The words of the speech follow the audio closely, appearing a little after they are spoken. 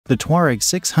The Tuareg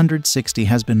 660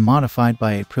 has been modified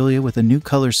by Aprilia with a new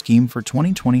color scheme for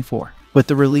 2024. With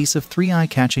the release of 3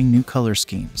 eye-catching new color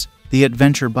schemes, the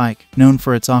adventure bike, known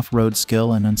for its off-road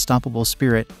skill and unstoppable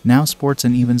spirit, now sports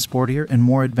an even sportier and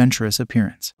more adventurous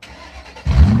appearance.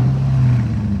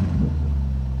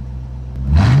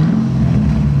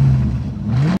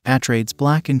 Atreides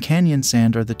Black and Canyon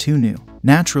Sand are the 2 new,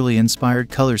 naturally inspired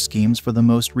color schemes for the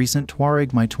most recent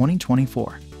Tuareg MY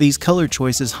 2024. These color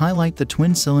choices highlight the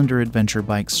twin-cylinder adventure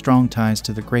bike's strong ties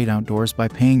to the great outdoors by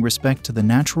paying respect to the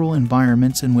natural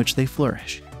environments in which they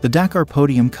flourish. The Dakar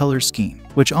Podium color scheme,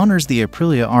 which honors the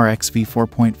Aprilia RX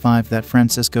V4.5 that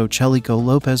Francisco Chelico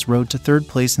Lopez rode to 3rd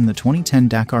place in the 2010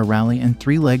 Dakar Rally and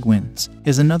 3-leg wins,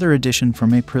 is another addition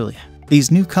from Aprilia. These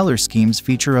new color schemes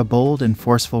feature a bold and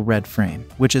forceful red frame,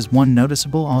 which is one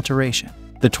noticeable alteration.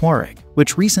 The Tuareg,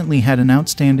 which recently had an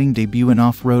outstanding debut in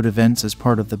off-road events as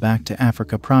part of the Back to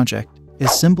Africa project,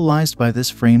 is symbolized by this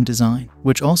frame design,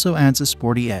 which also adds a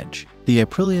sporty edge. The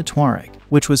Aprilia Tuareg,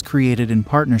 which was created in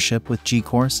partnership with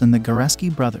G-Corse and the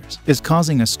Guareschi brothers, is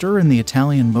causing a stir in the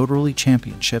Italian Motorrally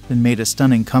Championship and made a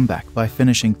stunning comeback by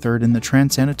finishing 3rd in the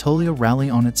Trans-Anatolia Rally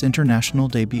on its international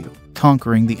debut.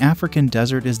 Conquering the African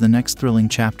desert is the next thrilling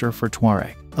chapter for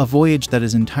Tuareg, a voyage that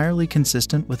is entirely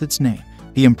consistent with its name.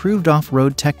 The improved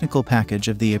off-road technical package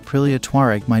of the Aprilia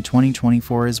Tuareg MY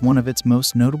 2024 is one of its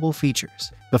most notable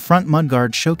features. The front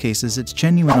mudguard showcases its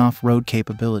genuine off-road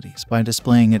capabilities by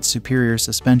displaying its superior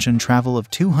suspension travel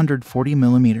of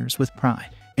 240mm with pride.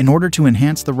 In order to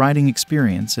enhance the riding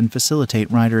experience and facilitate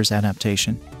riders'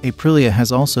 adaptation, Aprilia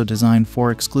has also designed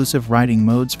 4 exclusive riding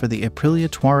modes for the Aprilia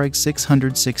Tuareg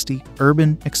 660: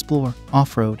 Urban, Explore,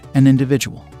 Off-Road, and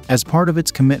Individual. As part of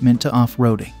its commitment to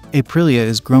off-roading, Aprilia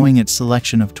is growing its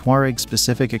selection of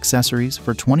Tuareg-specific accessories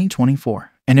for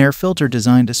 2024. An air filter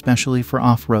designed especially for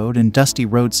off-road and dusty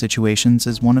road situations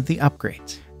is one of the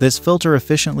upgrades. This filter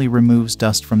efficiently removes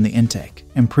dust from the intake,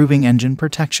 improving engine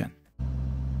protection.